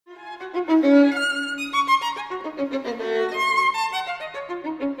I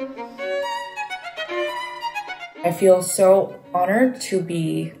feel so honored to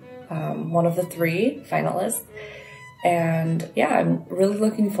be one of the 3 finalists. And yeah, I'm really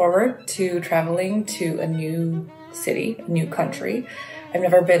looking forward to traveling to a new city, a new country. I've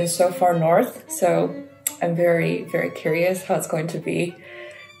never been so far north, so I'm very, very curious how it's going to be.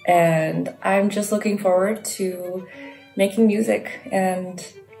 And I'm just looking forward to making music, and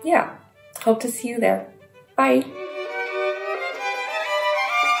yeah, hope to see you there. Bye!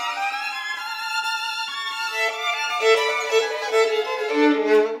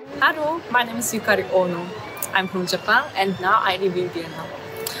 Hello, my name is Yukari Ohno. I'm from Japan and now I live in Vienna.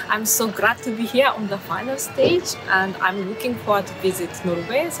 I'm so glad to be here on the final stage, and I'm looking forward to visit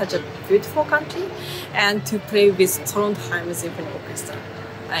Norway, such a beautiful country, and to play with Trondheim Symphony Orchestra,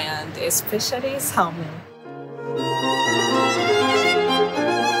 and especially salmon.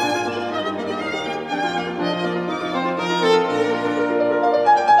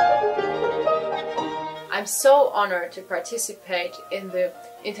 I'm so honored to participate in the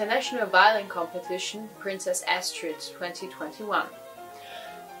international violin competition Princess Astrid 2021.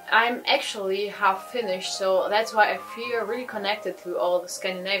 I'm actually half Finnish, so that's why I feel really connected to all the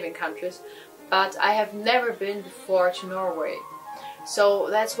Scandinavian countries, but I have never been before to Norway. So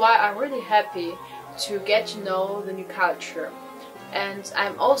that's why I'm really happy to get to know the new culture. And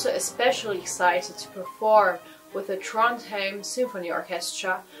I'm also especially excited to perform with the Trondheim Symphony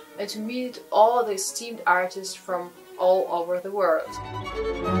Orchestra and to meet all the esteemed artists from all over the world.